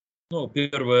Ну,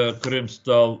 первое, Крым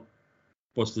стал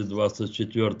после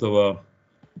 24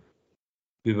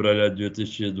 февраля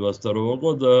 2022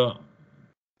 года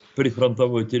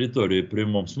прифронтовой территорией в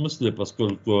прямом смысле,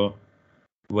 поскольку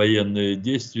военные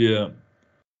действия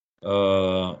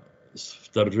с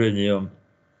вторжением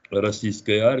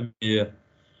российской армии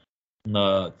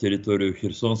на территорию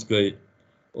Херсонской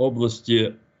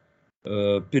области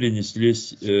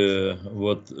перенеслись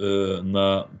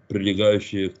на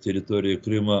прилегающие к территории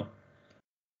Крыма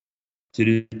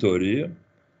территории,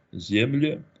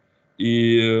 земли.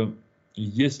 И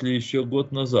если еще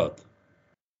год назад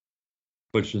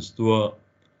большинство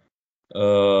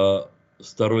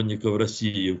сторонников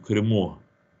России в Крыму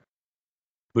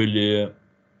были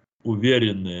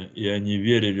уверены, и они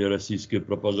верили российской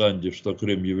пропаганде, что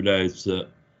Крым является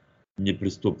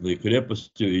неприступной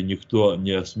крепостью, и никто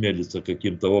не осмелится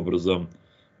каким-то образом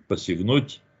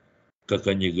посягнуть, как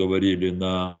они говорили,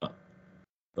 на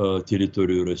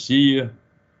территорию России,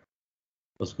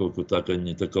 поскольку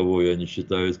таковой они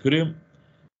считают Крым,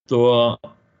 то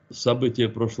события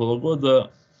прошлого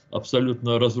года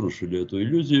абсолютно разрушили эту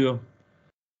иллюзию.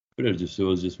 Прежде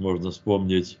всего, здесь можно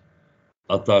вспомнить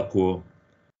атаку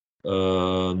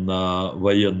на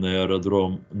военный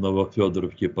аэродром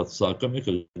Новофедоровки под Саками,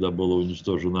 когда было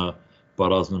уничтожено, по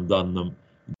разным данным,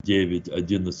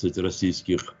 9-11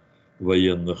 российских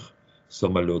военных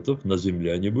самолетов. На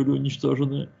земле они были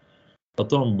уничтожены.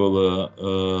 Потом было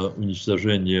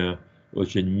уничтожение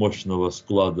очень мощного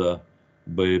склада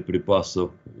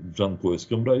боеприпасов в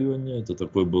Джанкойском районе. Это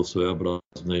такой был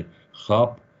своеобразный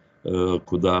хаб,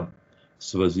 куда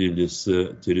свозили с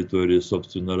территории,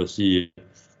 собственно, России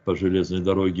по железной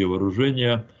дороге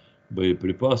вооружения,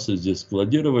 боеприпасы здесь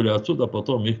складировали, отсюда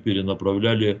потом их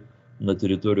перенаправляли на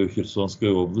территорию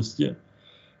Херсонской области.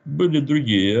 Были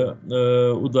другие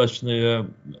удачные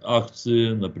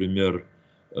акции, например,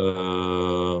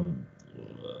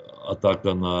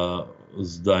 атака на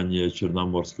здание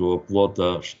Черноморского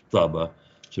флота, штаба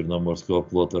Черноморского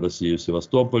флота России в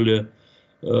Севастополе,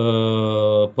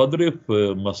 подрыв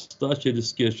моста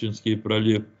через Керченский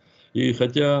пролив. И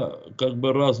хотя как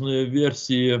бы разные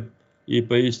версии и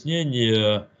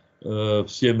пояснения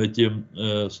всем этим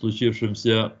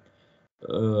случившимся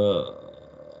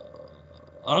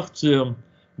акциям,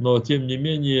 но тем не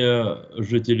менее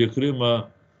жители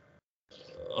Крыма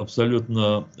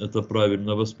абсолютно это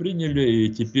правильно восприняли,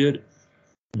 и теперь,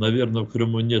 наверное, в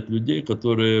Крыму нет людей,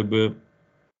 которые бы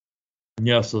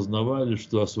не осознавали,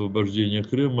 что освобождение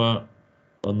Крыма,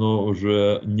 оно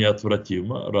уже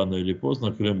неотвратимо, рано или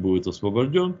поздно Крым будет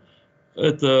освобожден.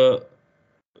 Это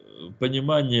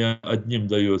понимание одним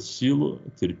дает силу,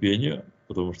 терпение,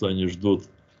 потому что они ждут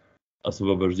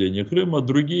освобождения Крыма,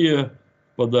 другие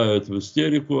впадают в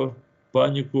истерику,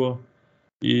 панику,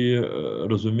 и,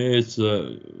 разумеется,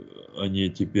 они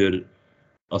теперь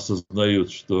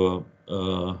осознают, что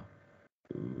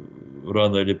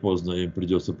рано или поздно им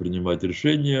придется принимать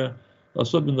решения.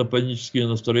 Особенно панические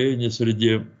настроения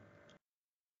среди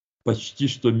почти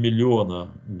что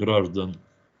миллиона граждан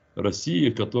России,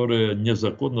 которые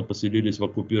незаконно поселились в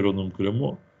оккупированном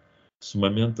Крыму с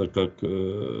момента, как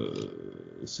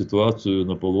ситуацию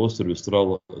на полуострове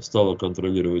стала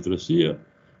контролировать Россия.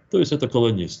 То есть это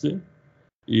колонисты.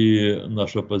 И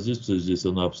наша позиция здесь,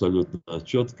 она абсолютно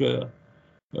четкая.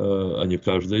 Они,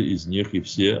 каждый из них, и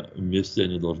все вместе,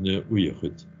 они должны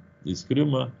уехать из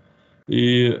Крыма.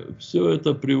 И все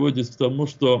это приводит к тому,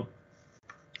 что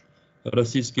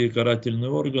российские карательные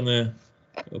органы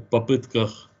в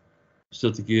попытках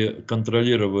все-таки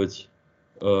контролировать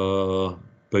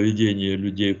поведение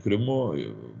людей в Крыму,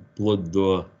 вплоть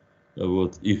до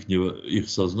их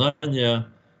сознания,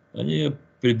 они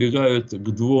прибегают к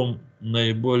двум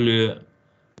наиболее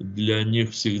для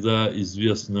них всегда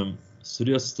известным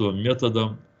средствам,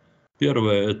 методам.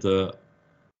 Первое – это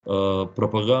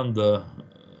пропаганда,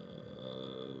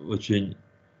 очень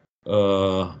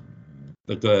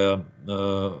такая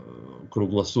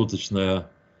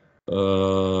круглосуточная,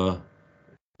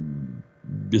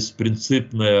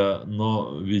 беспринципная,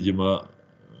 но, видимо,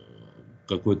 в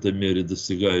какой-то мере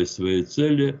достигая своей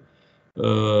цели.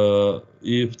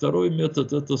 И второй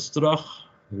метод – это страх,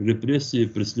 репрессии,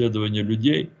 преследование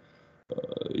людей.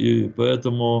 И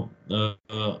поэтому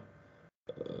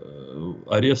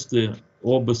аресты,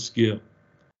 обыски,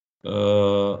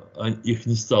 их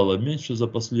не стало меньше за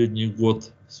последний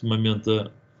год с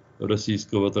момента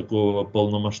российского такого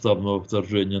полномасштабного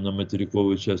вторжения на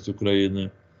материковую часть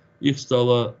Украины. Их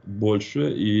стало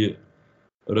больше, и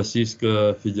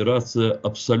Российская Федерация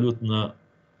абсолютно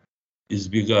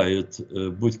избегает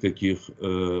будь каких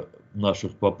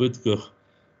наших попытках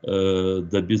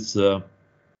добиться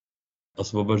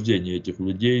освобождение этих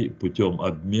людей путем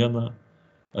обмена.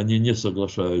 Они не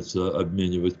соглашаются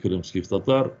обменивать крымских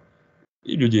татар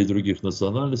и людей других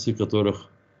национальностей, которых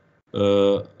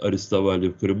арестовали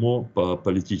в Крыму по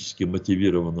политически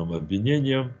мотивированным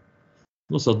обвинениям.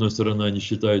 Ну, с одной стороны, они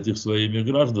считают их своими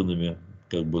гражданами,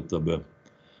 как будто бы.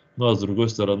 Ну, а с другой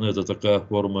стороны, это такая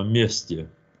форма мести,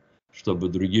 чтобы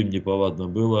другим неповадно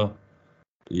было.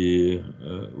 И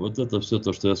вот это все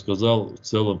то, что я сказал, в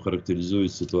целом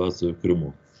характеризует ситуацию в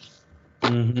Крыму.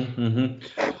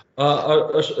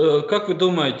 Как вы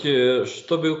думаете,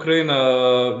 чтобы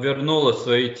Украина вернула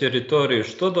свои территории,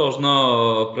 что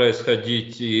должно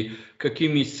происходить и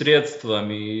какими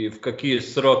средствами, и в какие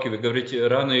сроки? Вы говорите,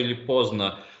 рано или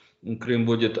поздно Крым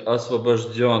будет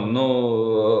освобожден.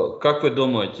 Ну, как вы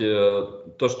думаете,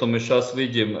 то, что мы сейчас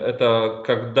видим, это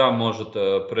когда может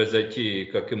произойти и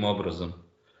каким образом?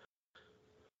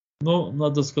 Ну,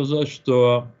 надо сказать,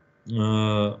 что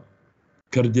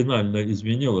кардинально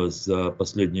изменилось за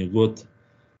последний год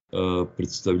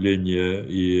представление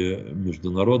и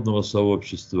международного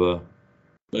сообщества,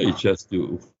 да и части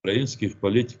украинских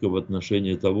политиков в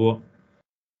отношении того,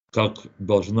 как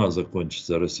должна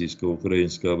закончиться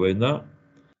российско-украинская война.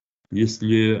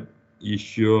 Если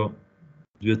еще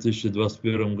в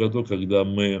 2021 году, когда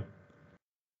мы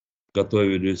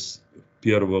готовились к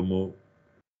первому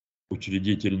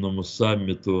учредительному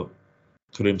саммиту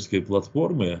Крымской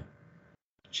платформы,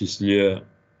 в числе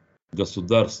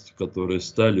государств, которые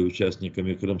стали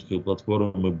участниками Крымской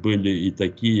платформы, были и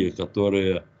такие,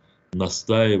 которые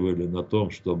настаивали на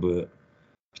том, чтобы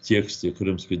в тексте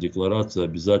Крымской декларации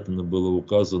обязательно было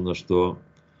указано, что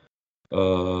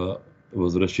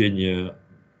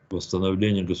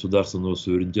восстановление государственного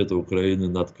суверенитета Украины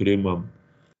над Крымом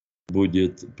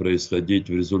будет происходить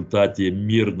в результате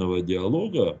мирного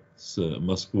диалога с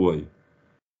Москвой.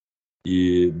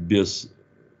 И без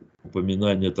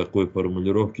упоминания такой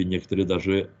формулировки некоторые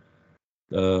даже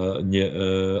не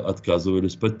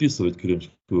отказывались подписывать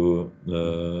Крымскую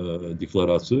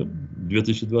декларацию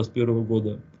 2021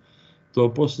 года, то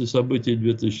после событий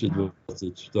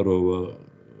 2022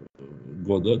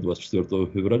 года, 24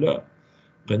 февраля,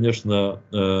 конечно,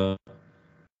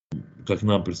 как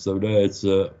нам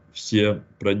представляется, все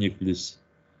прониклись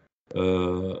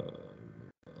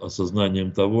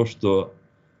осознанием того, что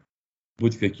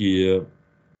будь какие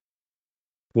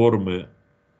формы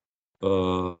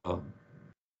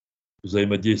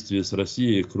взаимодействия с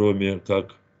Россией, кроме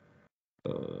как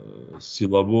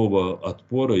силового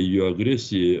отпора ее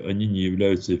агрессии, они не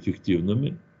являются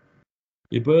эффективными.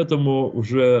 И поэтому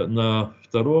уже на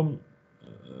втором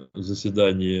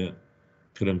заседании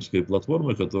Крымской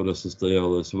платформы, которая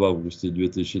состоялась в августе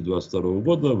 2022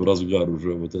 года, в разгар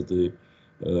уже вот этой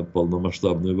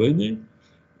полномасштабной войны,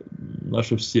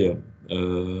 наши все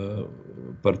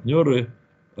партнеры,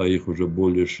 а их уже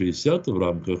более 60 в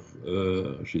рамках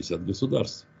 60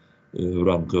 государств в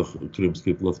рамках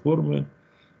Крымской платформы,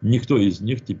 никто из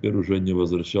них теперь уже не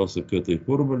возвращался к этой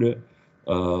формуле,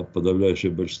 а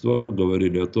подавляющее большинство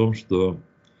говорили о том, что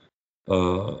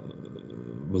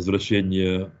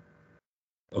возвращение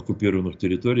оккупированных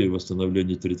территорий и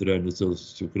восстановление территориальной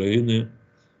целостности Украины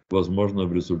возможно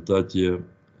в результате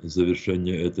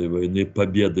завершения этой войны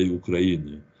победой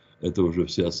Украины. Это уже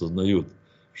все осознают,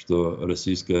 что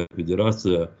Российская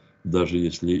Федерация, даже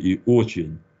если и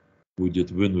очень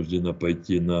будет вынуждена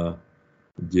пойти на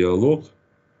диалог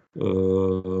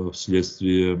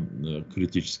вследствие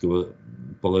критического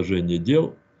положения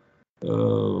дел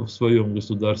в своем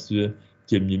государстве,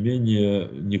 тем не менее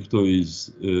никто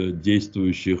из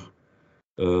действующих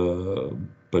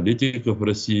политиков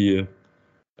России,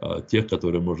 тех,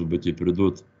 которые, может быть, и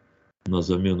придут на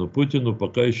замену Путину,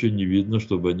 пока еще не видно,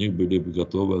 чтобы они были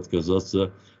готовы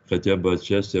отказаться хотя бы от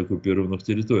части оккупированных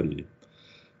территорий.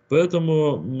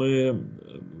 Поэтому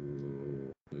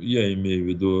я имею в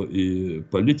виду и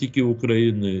политики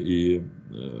Украины, и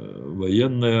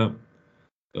военное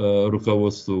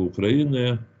руководство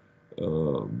Украины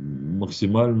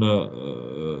максимально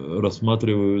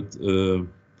рассматривают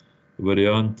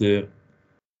варианты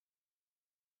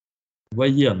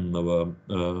военного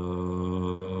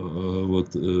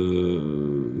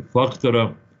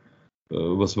фактора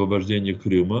в освобождении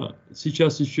Крыма.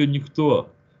 Сейчас еще никто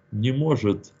не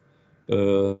может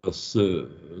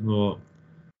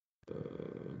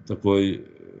такой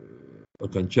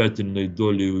окончательной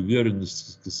долей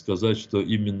уверенности сказать, что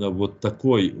именно вот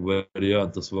такой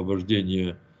вариант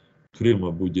освобождения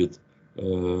Крыма будет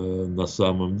на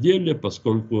самом деле,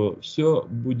 поскольку все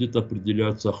будет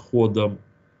определяться ходом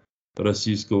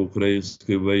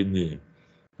российско-украинской войны.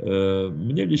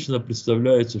 Мне лично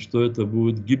представляется, что это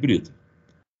будет гибрид.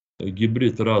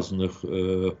 гибрид разных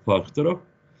факторов.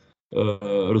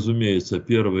 Разумеется,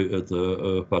 первый –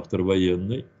 это фактор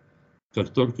военный. Как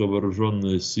только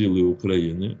вооруженные силы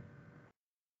Украины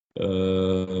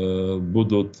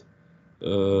будут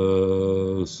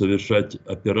совершать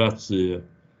операции,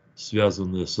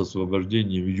 связанные с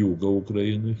освобождением юга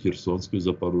Украины, Херсонской,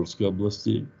 Запорожской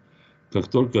областей, как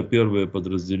только первые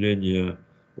подразделения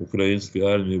украинской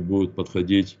армии будут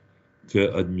подходить к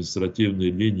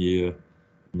административной линии,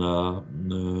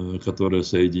 которая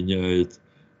соединяет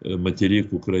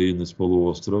материк Украины с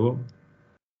полуостровом,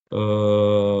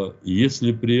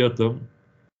 если при этом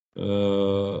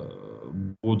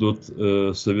будут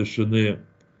совершены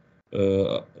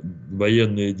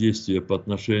военные действия по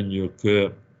отношению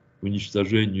к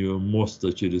уничтожению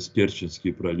моста через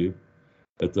Керченский пролив,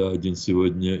 это один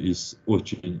сегодня из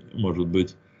очень, может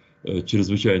быть,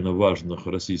 чрезвычайно важных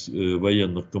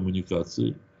военных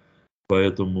коммуникаций. По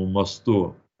этому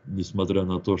мосту, несмотря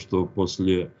на то, что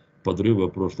после подрыва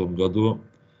в прошлом году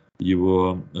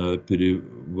его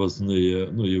перевозные,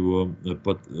 его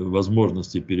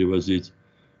возможности перевозить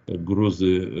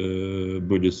грузы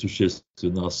были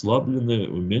существенно ослаблены,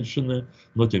 уменьшены,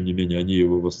 но тем не менее они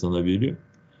его восстановили.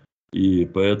 И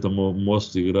поэтому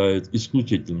мост играет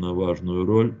исключительно важную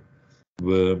роль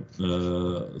в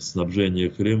снабжении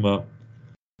Крыма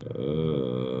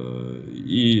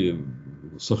и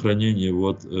сохранении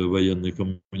военной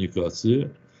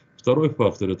коммуникации. Второй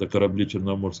фактор – это корабли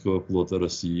Черноморского флота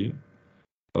России.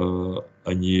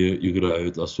 Они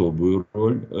играют особую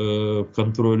роль в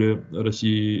контроле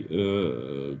России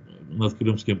над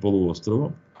Крымским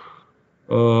полуостровом.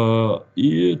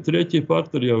 И третий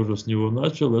фактор, я уже с него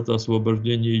начал, это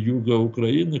освобождение юга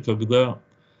Украины, когда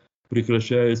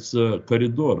прекращается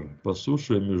коридор по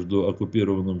суше между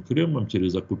оккупированным Крымом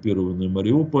через оккупированный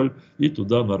Мариуполь и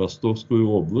туда, на Ростовскую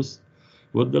область.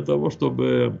 Вот для того,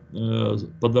 чтобы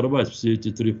подорвать все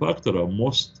эти три фактора,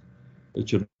 мост,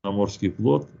 Черноморский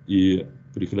флот и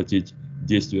прекратить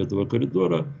действие этого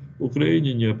коридора,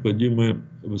 Украине необходимо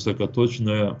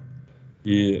высокоточное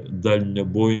и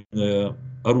дальнобойное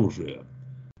оружие.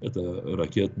 Это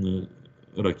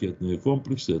ракетные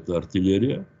комплексы, это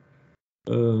артиллерия.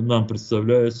 Нам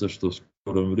представляется, что в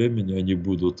скором времени они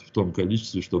будут в том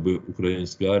количестве, чтобы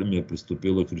украинская армия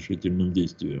приступила к решительным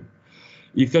действиям.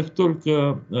 И как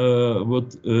только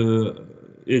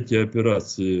эти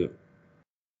операции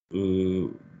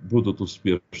будут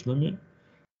успешными,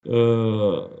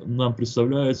 нам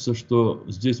представляется, что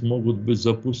здесь могут быть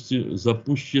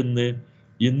запущены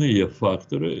иные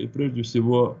факторы, и прежде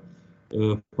всего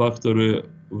факторы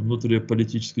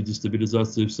внутриполитической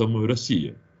дестабилизации в самой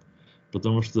России.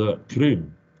 Потому что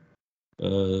Крым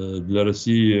для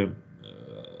России,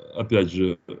 опять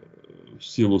же, в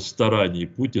силу стараний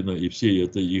Путина и всей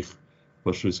этой их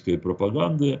фашистской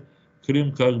пропаганды,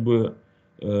 Крым как бы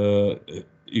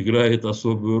играет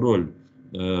особую роль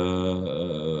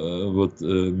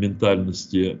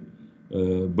ментальности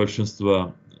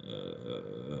большинства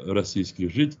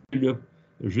российских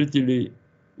жителей.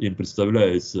 Им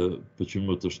представляется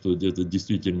почему-то, что это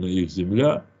действительно их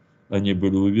земля. Они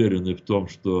были уверены в том,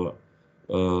 что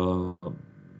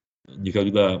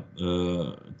никогда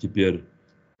теперь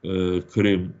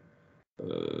Крым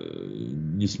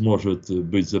не сможет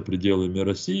быть за пределами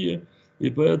России. И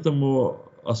поэтому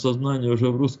осознание уже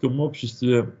в русском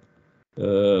обществе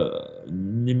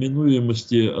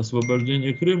неминуемости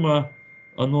освобождения Крыма,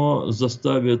 оно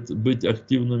заставит быть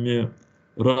активными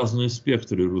разные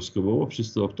спектры русского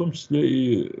общества, в том числе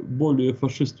и более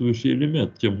фашистующий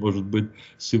элемент, чем может быть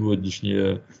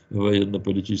сегодняшнее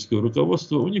военно-политическое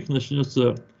руководство. У них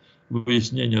начнется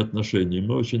выяснение отношений,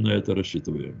 мы очень на это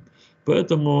рассчитываем.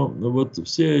 Поэтому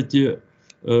все эти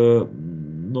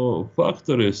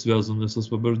факторы, связанные с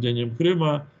освобождением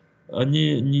Крыма,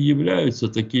 они не являются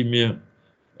такими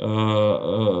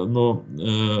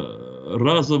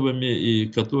разовыми, и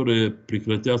которые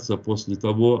прекратятся после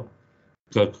того,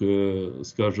 как,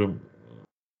 скажем,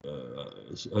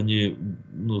 они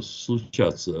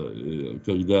случатся,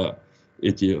 когда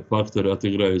эти факторы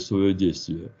отыграют свое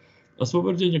действие.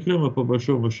 Освобождение Крыма, по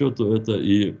большому счету, это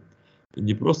и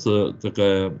не просто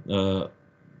такая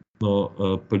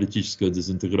политическая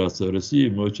дезинтеграция России.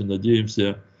 Мы очень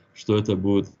надеемся, что это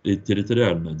будет и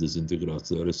территориальная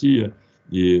дезинтеграция России,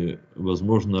 и,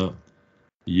 возможно,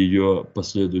 ее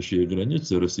последующие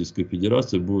границы Российской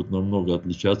Федерации будут намного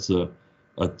отличаться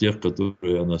от тех,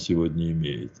 которые она сегодня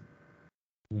имеет.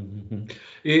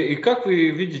 И как вы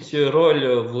видите роль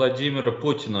Владимира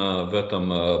Путина в этом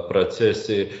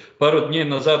процессе? Пару дней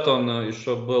назад он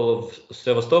еще был в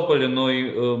Севастополе, но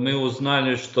мы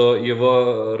узнали, что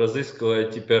его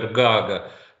разыскивает теперь Гага.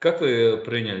 Как вы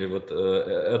приняли вот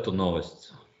эту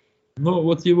новость? Ну,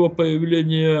 вот его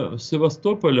появление в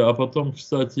Севастополе, а потом,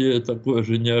 кстати, такое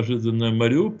же неожиданное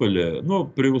Мариуполе, ну,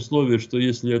 при условии, что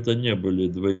если это не были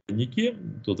двойники,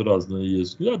 тут разные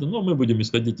есть взгляды, но мы будем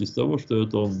исходить из того, что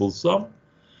это он был сам.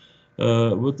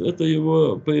 Вот это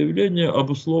его появление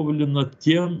обусловлено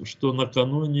тем, что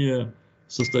накануне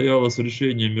состоялось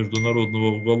решение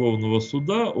Международного уголовного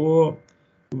суда о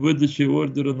выдаче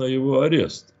ордера на его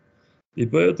арест. И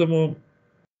поэтому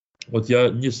вот я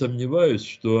не сомневаюсь,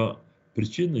 что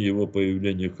причиной его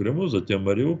появления в Крыму, затем в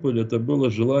Мариуполе, это было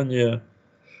желание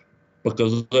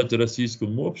показать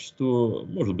российскому обществу,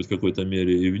 может быть, в какой-то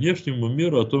мере и внешнему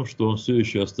миру, о том, что он все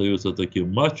еще остается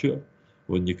таким мачо,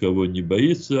 он никого не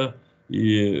боится,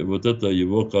 и вот это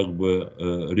его как бы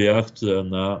реакция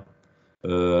на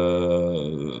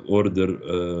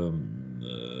ордер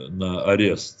на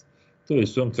арест. То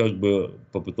есть он как бы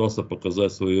попытался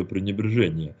показать свое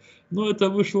пренебрежение. Но это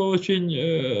вышло очень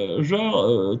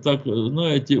так,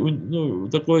 знаете, ну,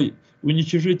 такой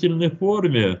уничижительной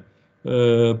форме,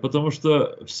 потому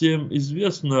что всем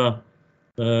известно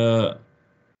такой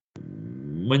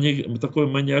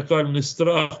маниакальный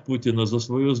страх Путина за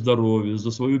свое здоровье,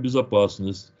 за свою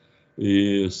безопасность.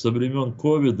 И со времен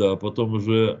ковида, а потом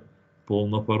уже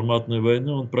полноформатной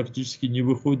войны, он практически не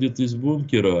выходит из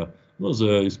бункера, ну,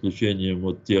 за исключением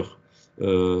вот тех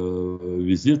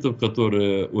визитов,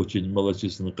 которые очень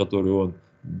малочисленны, которые он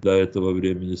до этого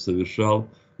времени совершал,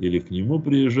 или к нему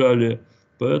приезжали.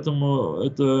 Поэтому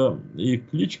это и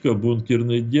кличка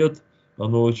 «Бункерный дед»,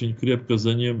 оно очень крепко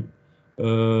за ним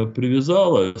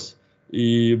привязалось.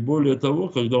 И более того,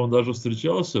 когда он даже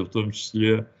встречался, в том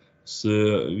числе с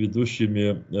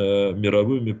ведущими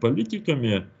мировыми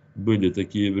политиками, были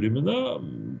такие времена,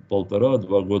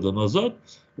 1,5-2 года назад,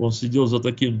 он сидел за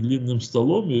таким длинным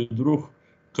столом и вдруг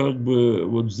как бы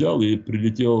вот взял и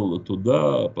прилетел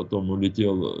туда, потом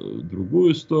улетел в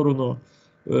другую сторону.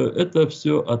 Это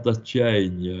все от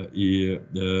отчаяния и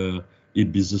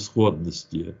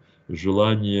безысходности,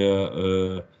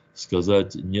 желание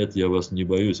сказать «нет, я вас не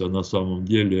боюсь», а на самом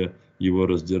деле его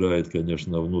раздирает,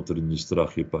 конечно, внутренний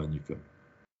страх и паника.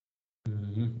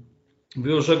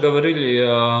 Вы уже говорили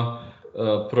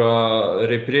про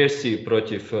репрессии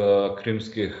против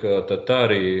крымских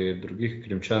татар и других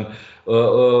крымчан.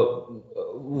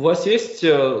 У вас есть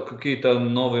какие-то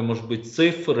новые, может быть,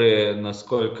 цифры,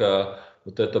 насколько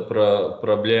вот эта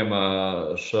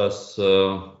проблема сейчас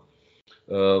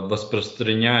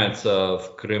распространяется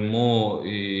в Крыму,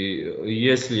 и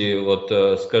если, вот,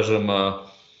 скажем,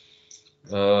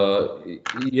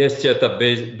 есть эта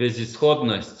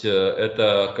безысходность,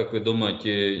 это, как вы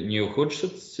думаете, не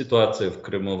ухудшит ситуацию в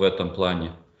Крыму в этом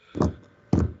плане?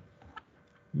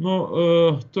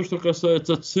 Ну, то, что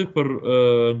касается цифр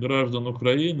граждан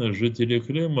Украины, жителей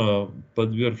Крыма,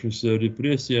 подвергшихся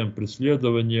репрессиям,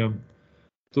 преследованиям,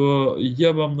 то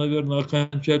я вам, наверное,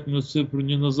 окончательную цифру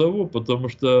не назову, потому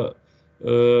что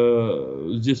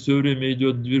здесь все время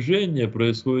идет движение,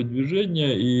 происходит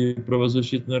движение, и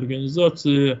правозащитные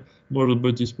организации, может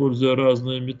быть, используя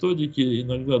разные методики,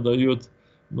 иногда дают,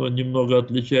 но немного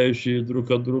отличающие друг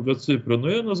от друга цифры.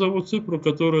 Но я назову цифру,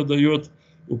 которая дает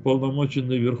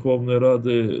уполномоченный Верховной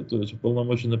Рады, то есть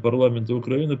уполномоченный парламента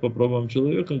Украины по правам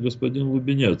человека господин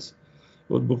Лубенец.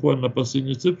 Вот буквально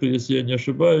последние цифры, если я не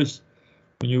ошибаюсь,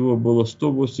 у него было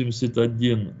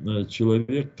 181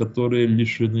 человек, которые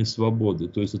лишены свободы.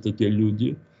 То есть это те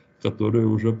люди, которые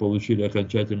уже получили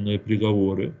окончательные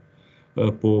приговоры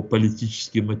по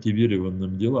политически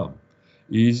мотивированным делам.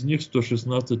 И из них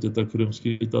 116 это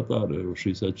крымские татары,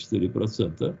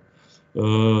 64%.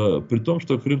 При том,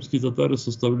 что крымские татары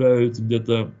составляют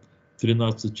где-то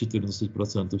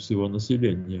 13-14% всего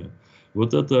населения.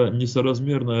 Вот эта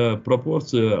несоразмерная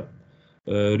пропорция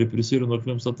репрессированных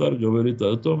крымских татар говорит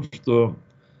о том, что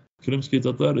крымские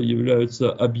татары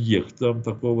являются объектом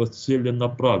такого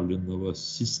целенаправленного,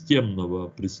 системного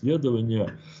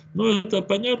преследования. Но это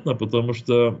понятно, потому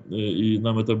что, и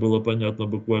нам это было понятно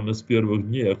буквально с первых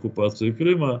дней оккупации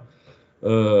Крыма,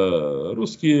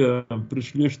 русские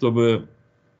пришли, чтобы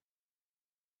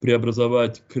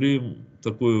преобразовать Крым в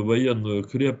такую военную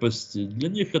крепость. Для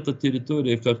них эта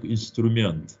территория как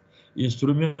инструмент.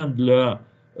 Инструмент для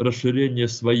расширения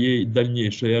своей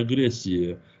дальнейшей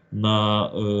агрессии на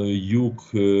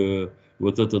юг,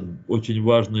 вот этот очень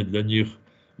важный для них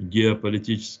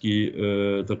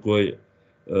геополитический такой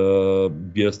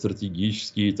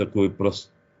геостратегический такой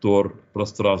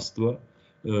пространство,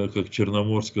 как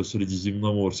Черноморское,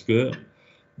 Средиземноморское.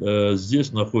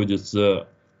 Здесь находится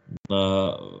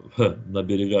на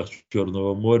берегах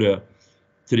Черного моря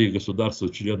 3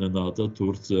 государства-члены НАТО: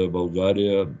 Турция,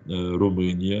 Болгария,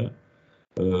 Румыния.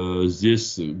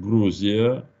 Здесь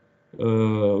Грузия,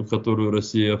 в которую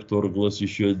Россия вторглась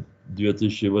еще в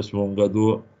 2008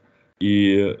 году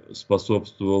и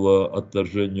способствовала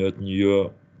отторжению от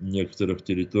нее некоторых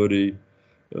территорий,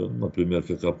 например,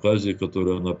 как Абхазия,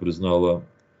 которую она признала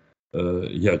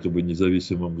якобы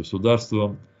независимым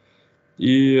государством.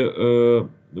 И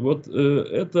вот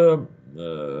это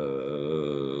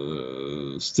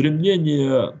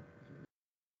стремление,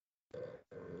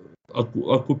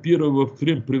 оккупировав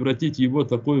Крым, превратить его в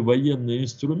такой военный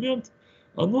инструмент,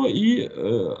 оно и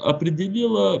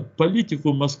определило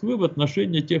политику Москвы в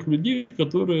отношении тех людей,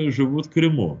 которые живут в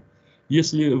Крыму.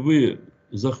 Если вы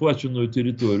захваченную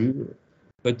территорию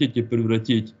хотите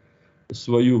превратить в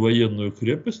свою военную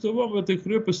крепость, то вам в этой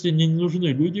крепости не нужны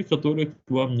люди, которые к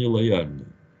вам не лояльны.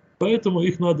 Поэтому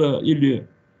их надо или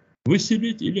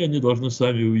выселить, или они должны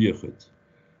сами уехать.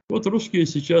 Вот русские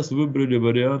сейчас выбрали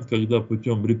вариант, когда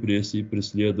путем репрессий,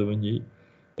 преследований,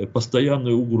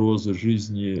 постоянной угрозы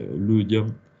жизни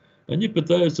людям, они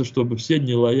пытаются, чтобы все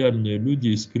нелояльные люди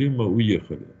из Крыма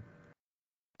уехали.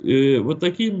 И вот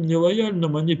таким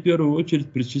нелояльным они в первую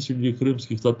очередь причислили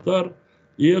крымских татар,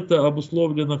 и это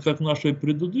обусловлено как нашей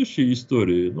предыдущей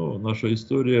историей. Ну, наша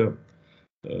история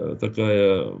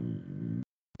такая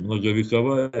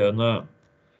многовековая, она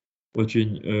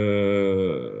очень,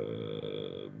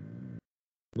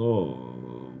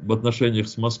 в отношениях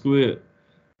с Москвой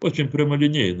очень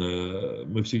прямолинейная.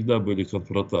 Мы всегда были в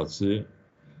конфронтации.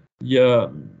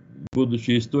 Я,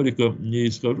 будучи историком, не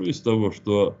исхожу из того,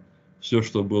 что все,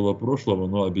 что было в прошлом,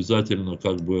 оно обязательно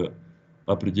как бы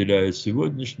определяет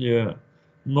сегодняшнее.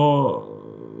 Но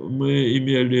мы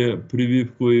имели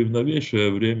прививку и в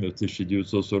новейшее время, в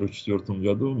 1944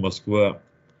 году, Москва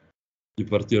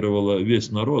депортировала весь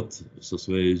народ со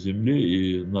своей земли,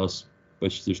 и нас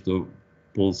почти что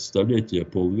полстолетия,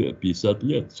 50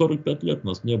 лет, 45 лет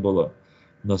нас не было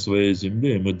на своей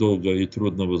земле, и мы долго и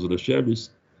трудно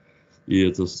возвращались, и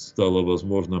это стало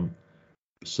возможным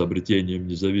с обретением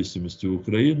независимости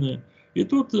Украины. И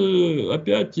тут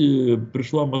опять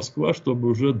пришла Москва, чтобы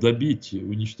уже добить,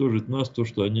 уничтожить нас, то,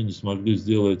 что они не смогли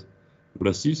сделать в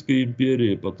Российской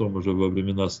империи, потом уже во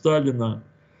времена Сталина.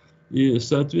 И,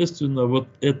 соответственно, вот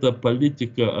эта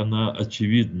политика, она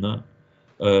очевидна,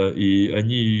 и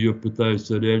они ее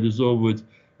пытаются реализовывать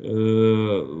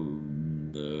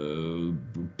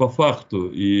по факту,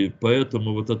 и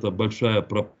поэтому вот эта большая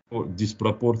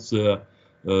диспропорция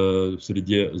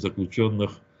среди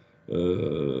заключенных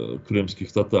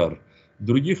крымских татар.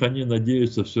 Других они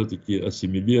надеются все-таки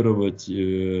ассимилировать,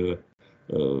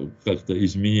 как-то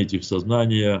изменить их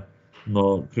сознание,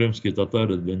 но крымские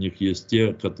татары для них есть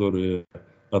те, которые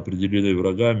определены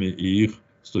врагами, и их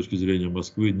с точки зрения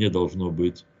Москвы не должно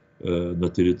быть на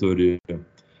территории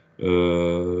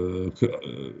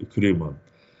Крыма.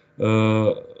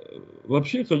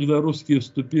 Вообще, когда русские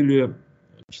вступили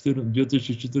в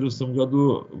 2014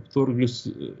 году, вторглись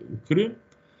в Крым,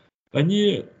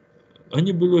 они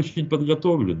были очень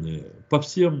подготовлены по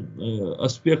всем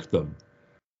аспектам,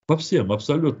 по всем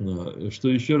абсолютно, что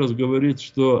еще раз говорит,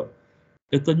 что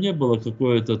это не было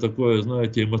какое-то такое,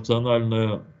 знаете,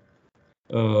 эмоциональное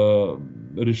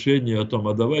решение о том,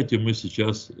 а давайте мы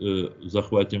сейчас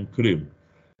захватим Крым.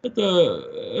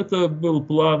 Это был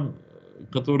план,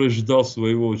 который ждал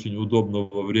своего очень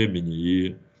удобного времени.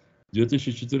 И в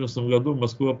 2014 году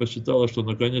Москва посчитала, что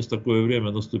наконец такое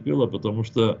время наступило, потому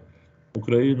что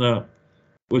Украина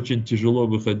очень тяжело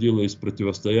выходила из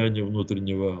противостояния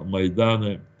внутреннего,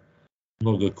 Майдана,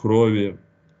 много крови.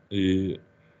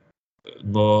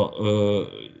 Но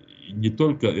не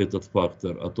только этот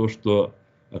фактор, а то, что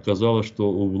оказалось, что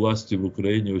у власти в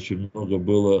Украине очень много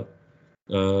было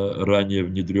ранее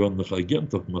внедренных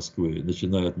агентов Москвы,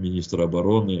 начиная от министра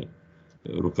обороны,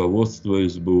 руководства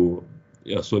СБУ,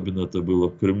 и особенно это было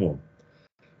в Крыму.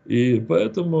 И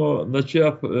поэтому,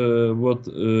 начав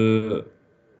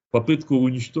попытку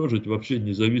уничтожить вообще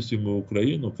независимую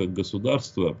Украину как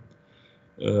государство,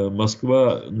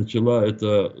 Москва начала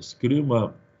это с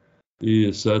Крыма,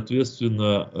 и,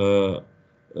 соответственно,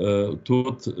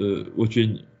 тут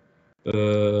очень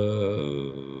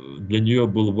для нее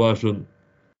был важен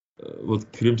вот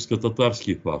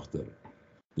крымско-татарский фактор.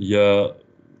 Я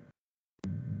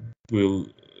был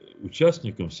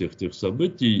участником всех тех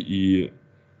событий, и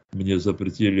мне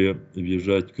запретили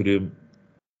въезжать в Крым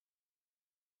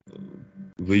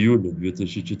в июле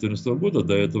 2014 года.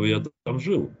 До этого я там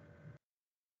жил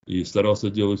и старался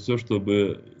делать все,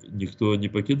 чтобы никто не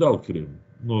покидал Крым.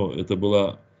 Но это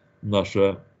была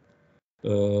наша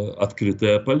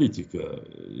открытая политика.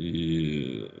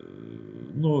 И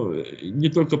ну, не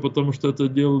только потому, что это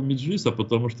делал Меджлис, а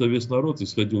потому что весь народ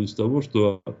исходил из того,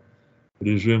 что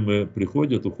режимы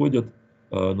приходят, уходят,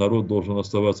 а народ должен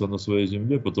оставаться на своей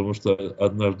земле, потому что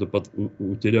однажды,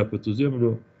 утеряв эту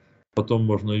землю, потом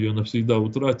можно ее навсегда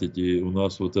утратить. И у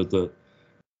нас вот эта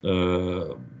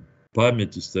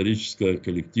память историческая,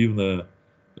 коллективная,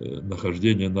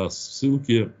 нахождение нас в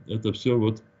ссылке, это все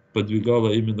вот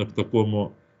подвигало именно к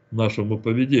такому нашему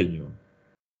поведению.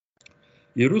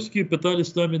 И русские пытались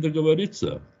с нами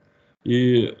договориться,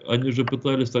 и они же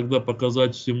пытались тогда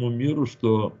показать всему миру,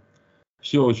 что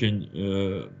все очень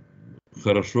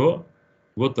хорошо.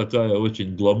 Вот такая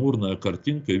очень гламурная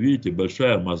картинка, видите,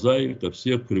 большая мозаика,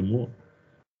 все в Крыму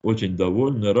очень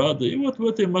довольны, рады. И вот в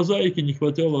этой мозаике не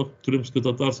хватало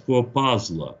крымско-татарского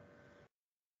пазла.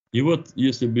 И вот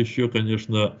если бы еще,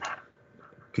 конечно,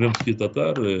 крымские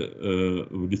татары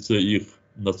в лице их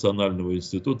национального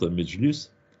института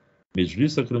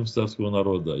Меджлиса крымского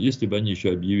народа, если бы они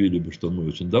еще объявили бы, что мы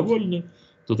очень довольны,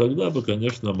 то тогда бы,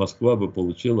 конечно, Москва бы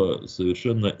получила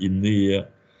совершенно иные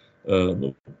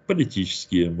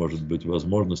политические, может быть,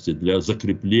 возможности для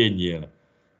закрепления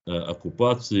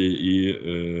оккупации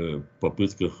и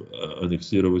попытках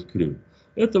аннексировать Крым.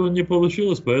 Этого не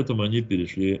получилось, поэтому они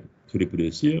перешли к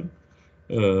репрессиям.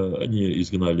 Они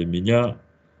изгнали меня,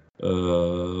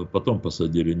 потом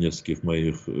посадили нескольких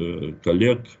моих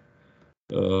коллег,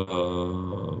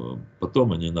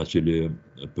 потом они начали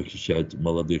похищать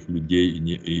молодых людей,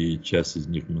 и часть из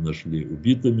них мы нашли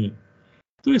убитыми.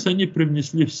 То есть они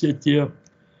привнесли все те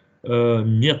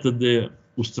методы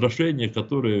устрашения,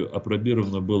 которые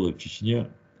опробировано было в Чечне,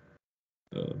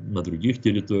 на других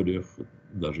территориях,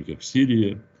 даже как в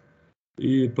Сирии.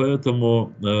 И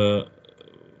поэтому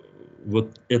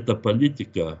вот эта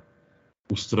политика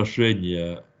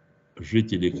устрашения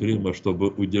жителей Крыма, чтобы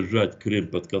удержать Крым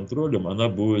под контролем, она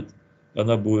будет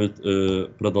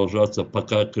продолжаться,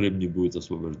 пока Крым не будет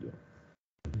освобожден.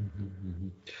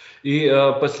 И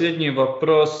последний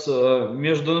вопрос.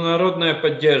 Международная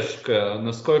поддержка,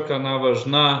 насколько она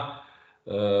важна,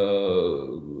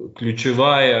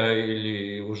 ключевая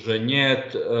или уже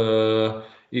нет?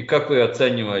 И как вы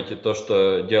оцениваете то,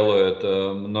 что делают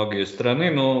многие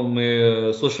страны? Ну,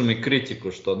 мы слышим и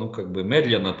критику, что, ну, как бы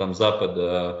медленно там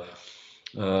Запад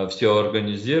все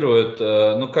организирует.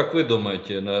 Ну, как вы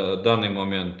думаете на данный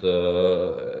момент,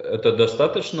 это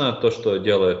достаточно, то, что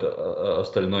делает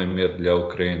остальной мир для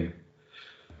Украины?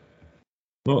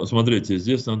 Ну, смотрите,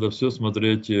 здесь надо все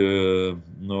смотреть в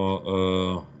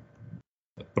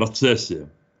процессе.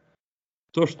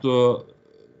 То, что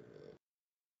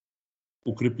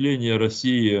укрепление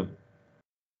России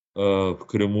в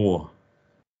Крыму,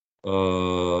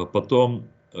 потом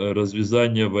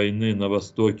развязание войны на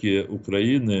востоке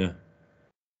Украины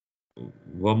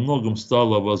во многом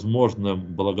стало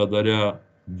возможным благодаря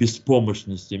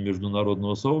беспомощности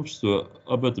международного сообщества.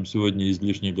 Об этом сегодня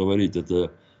излишне говорить,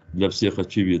 это для всех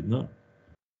очевидно.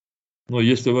 Но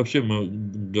если вообще мы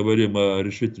говорим о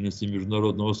решительности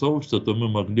международного сообщества, то мы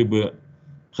могли бы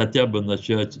хотя бы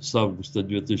начать с августа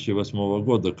 2008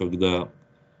 года, когда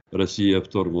Россия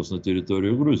вторглась на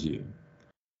территорию Грузии.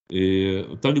 И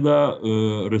тогда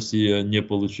Россия не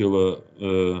получила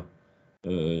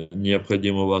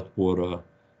необходимого отпора.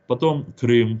 Потом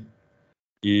Крым.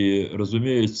 И,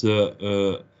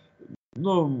 разумеется,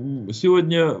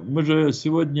 сегодня,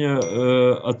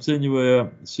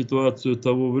 оценивая ситуацию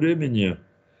того времени,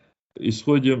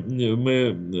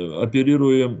 мы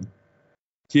оперируем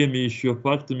теми еще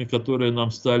фактами, которые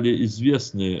нам стали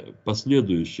известны в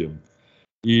последующем.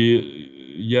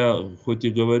 И я хоть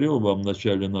и говорил вам в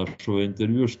начале нашего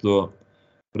интервью, что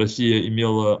Россия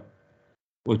имела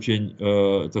очень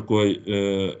такой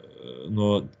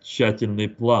тщательный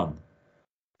план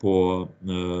по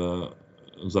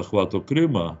захвату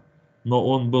Крыма, но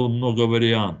он был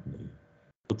многовариантный,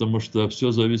 потому что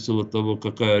все зависело от того,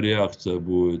 какая реакция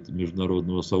будет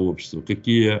международного сообщества,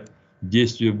 какие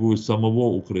действия будут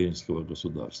самого украинского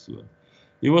государства.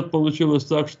 И вот получилось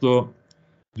так, что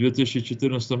в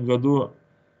 2014 году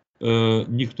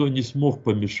никто не смог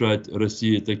помешать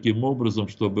России таким образом,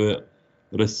 чтобы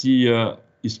Россия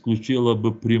исключила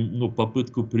бы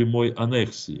попытку прямой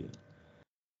аннексии.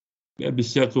 Я без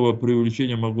всякого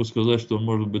преувеличения могу сказать, что,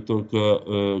 может быть,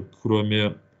 только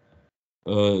кроме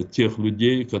тех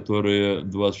людей, которые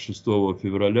 26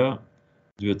 февраля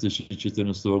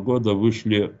 2014 года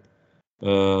вышли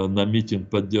на митинг в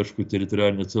поддержку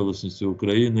территориальной целостности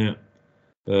Украины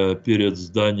перед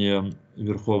зданием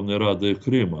Верховной Рады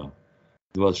Крыма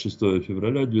 26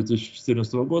 февраля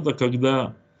 2014 года,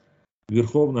 когда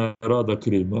Верховная Рада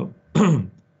Крыма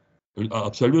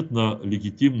абсолютно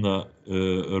легитимно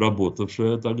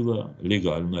работавшая тогда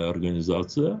легальная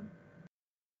организация,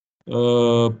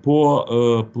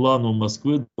 по плану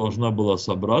Москвы должна была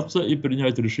собраться и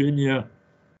принять решение,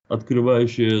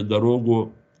 открывающее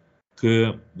дорогу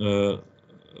к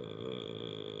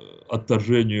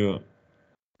отторжению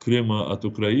Крыма от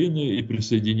Украины и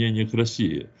присоединению к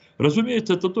России.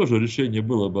 Разумеется, это тоже решение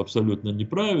было бы абсолютно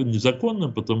неправильным,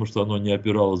 незаконным, потому что оно не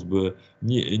опиралось бы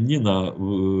ни на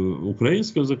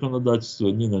украинское законодательство,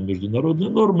 ни на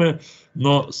международные нормы,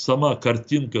 но сама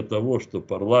картинка того, что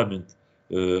парламент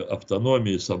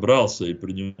автономии собрался и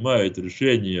принимает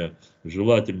решение,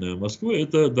 желательное Москвы,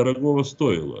 это дорогого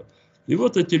стоило. И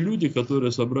вот эти люди,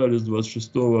 которые собрались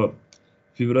 26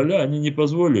 февраля, они не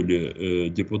позволили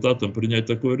депутатам принять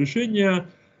такое решение,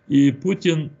 и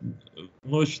Путин в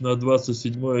ночь на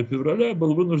 27 февраля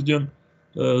был вынужден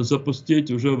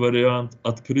запустить уже вариант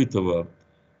открытого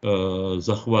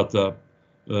захвата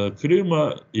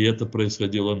Крыма, и это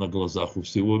происходило на глазах у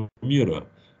всего мира,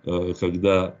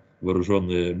 когда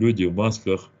вооруженные люди в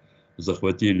масках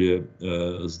захватили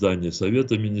здание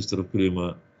Совета министров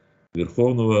Крыма,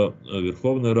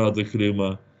 Верховной Рады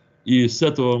Крыма. И с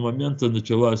этого момента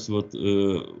началась вот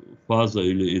фаза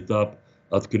или этап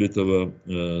открытого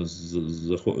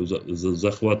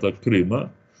захвата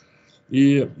Крыма.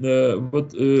 И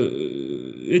вот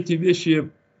эти вещи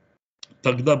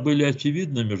тогда были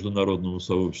очевидны международному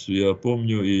сообществу. Я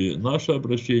помню и наше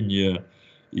обращение,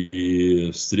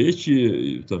 и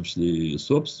встречи, в том числе и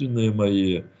собственные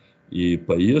мои, и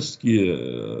поездки,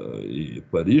 и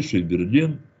Париж, и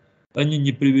Берлин. Они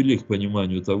не привели к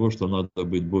пониманию того, что надо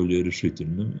быть более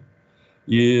решительными.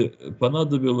 И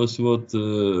понадобилось вот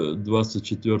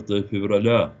 24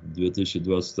 февраля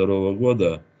 2022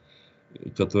 года,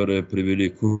 которые привели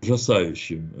к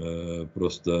ужасающим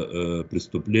просто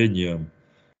преступлениям.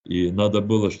 И надо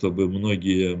было, чтобы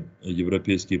многие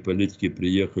европейские политики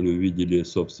приехали, увидели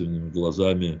собственными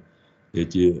глазами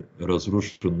эти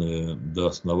разрушенные до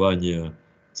основания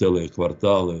целые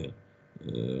кварталы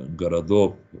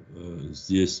городов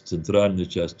здесь, в центральной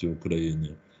части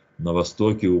Украины, на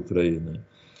востоке Украины.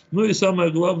 Ну и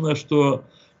самое главное, что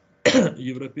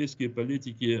европейские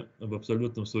политики в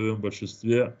абсолютном своем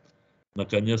большинстве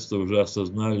наконец-то уже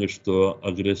осознали, что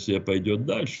агрессия пойдет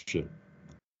дальше,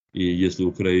 и если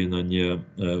Украина не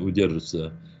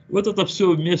удержится. Вот это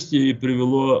все вместе и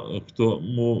привело к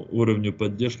тому уровню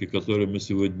поддержки, который мы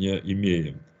сегодня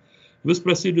имеем. Вы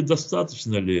спросили,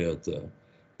 достаточно ли это?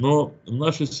 Но в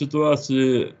нашей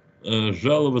ситуации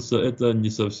жаловаться это не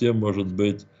совсем может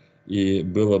быть и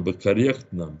было бы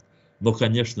корректно, но,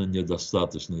 конечно,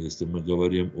 недостаточно, если мы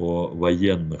говорим о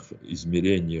военных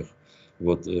измерениях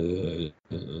вот,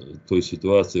 той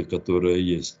ситуации, которая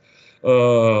есть.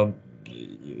 По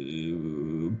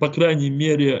крайней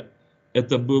мере,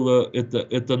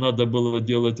 это надо было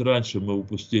делать раньше, мы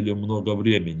упустили много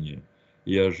времени.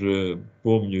 Я же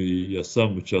помню, и я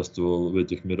сам участвовал в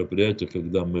этих мероприятиях,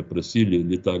 когда мы просили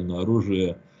летальное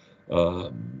оружие,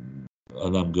 а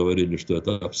нам говорили, что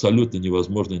это абсолютно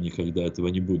невозможно, никогда этого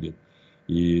не будет.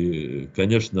 И,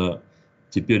 конечно,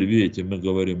 теперь, видите, мы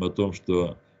говорим о том,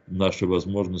 что наши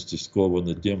возможности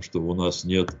скованы тем, что у нас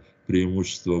нет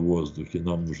преимущества в воздухе.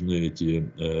 Нам нужны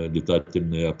эти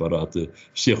летательные аппараты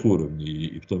всех уровней,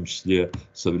 и в том числе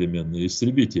современные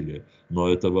истребители. Но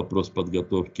это вопрос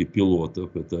подготовки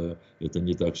пилотов, это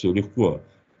не так все легко.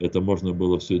 Это можно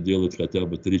было все делать хотя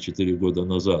бы 3-4 года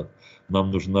назад. Нам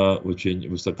нужна очень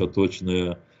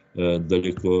высокоточная,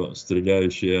 далеко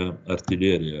стреляющая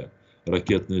артиллерия,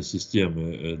 ракетные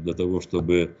системы для того,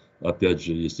 чтобы, опять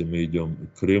же, если мы идем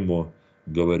к Крыму,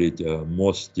 говорить о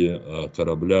мосте, о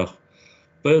кораблях.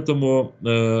 Поэтому,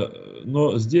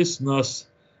 но здесь нас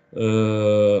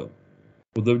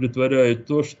удовлетворяет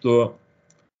то, что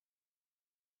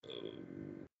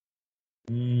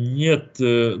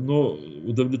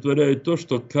удовлетворяет то,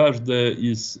 что каждое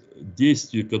из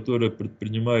действий, которое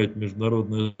предпринимает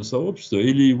международное сообщество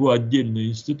или его отдельные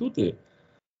институты,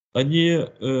 они,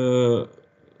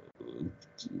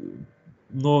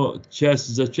 но часть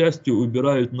за частью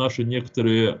убирают наши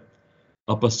некоторые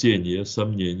опасения,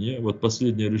 сомнения. Вот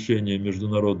последнее решение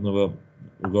Международного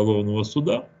уголовного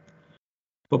суда,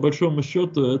 по большому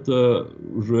счету, это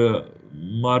уже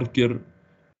маркер,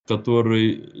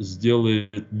 который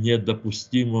сделает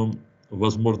недопустимым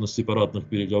возможность сепаратных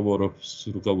переговоров с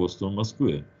руководством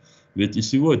Москвы. Ведь и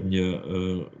сегодня,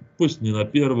 пусть не на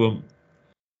первом,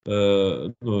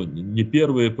 не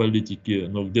первые политики,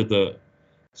 но где-то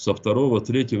со второго,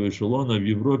 третьего эшелона в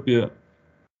Европе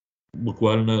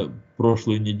буквально в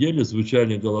прошлой неделе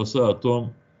звучали голоса о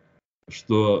том,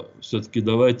 что все-таки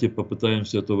давайте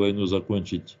попытаемся эту войну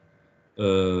закончить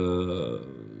в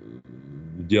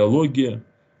диалоге,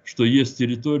 что есть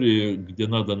территории, где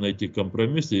надо найти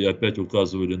компромисс, и опять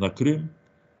указывали на Крым.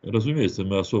 Разумеется,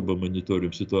 мы особо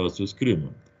мониторим ситуацию с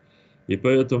Крымом. И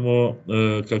поэтому,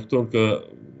 как только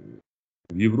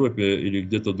в Европе или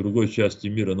где-то в другой части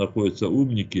мира находятся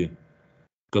умники,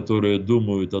 которые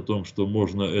думают о том, что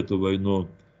можно эту войну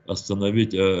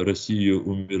остановить, а Россию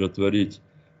умиротворить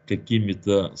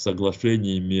какими-то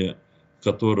соглашениями, в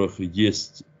которых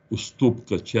есть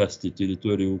уступка части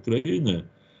территории Украины,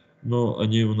 но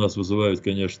они у нас вызывают,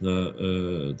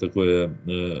 конечно, такое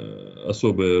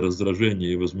особое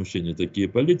раздражение и возмущение, такие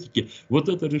политики. Вот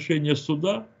это решение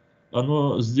суда,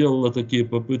 оно сделало такие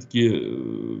попытки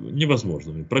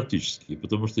невозможными практически,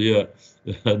 потому что я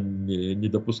не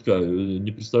допускаю,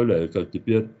 не представляю, как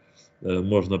теперь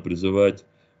можно призывать,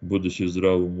 будучи в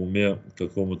здравом уме, к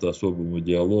какому-то особому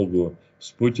диалогу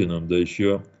с Путиным, да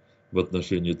еще в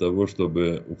отношении того,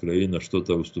 чтобы Украина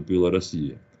что-то уступила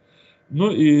России.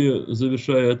 Ну и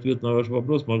завершая ответ на ваш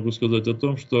вопрос, могу сказать о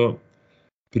том, что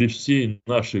при всей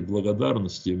нашей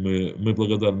благодарности, мы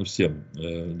благодарны всем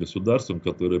государствам,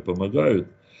 которые помогают,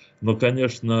 но,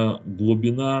 конечно,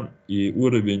 глубина и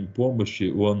уровень помощи,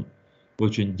 он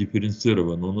очень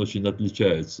дифференцирован, он очень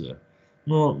отличается.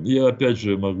 Но я опять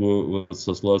же могу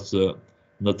сослаться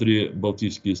на 3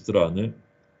 балтийские страны,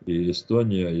 и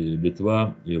Эстония, и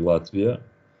Литва, и Латвия.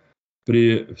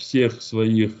 При всех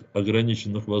своих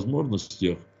ограниченных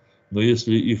возможностях, но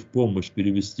если их помощь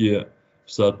перевести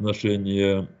в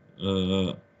соотношение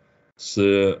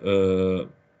с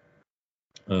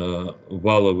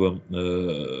валовым,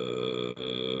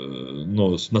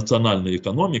 с национальной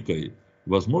экономикой,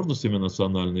 возможностями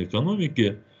национальной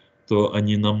экономики, то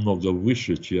они намного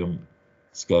выше, чем,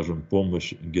 скажем,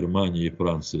 помощь Германии и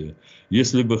Франции.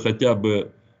 Если бы хотя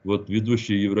бы вот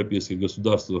ведущие европейские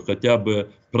государства хотя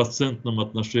бы в процентном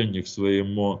отношении к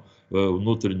своему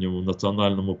внутреннему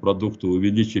национальному продукту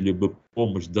увеличили бы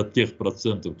помощь до тех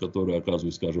процентов, которые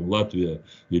оказывает, скажем, Латвия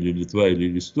или Литва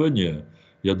или Эстония,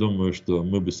 я думаю, что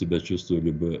мы бы себя чувствовали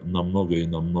бы намного и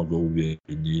намного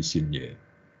увереннее и сильнее.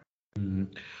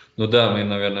 Ну да, мы,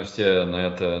 наверное, все на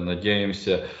это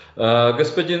надеемся.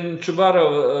 Господин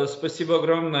Чубаров, спасибо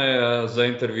огромное за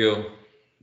интервью.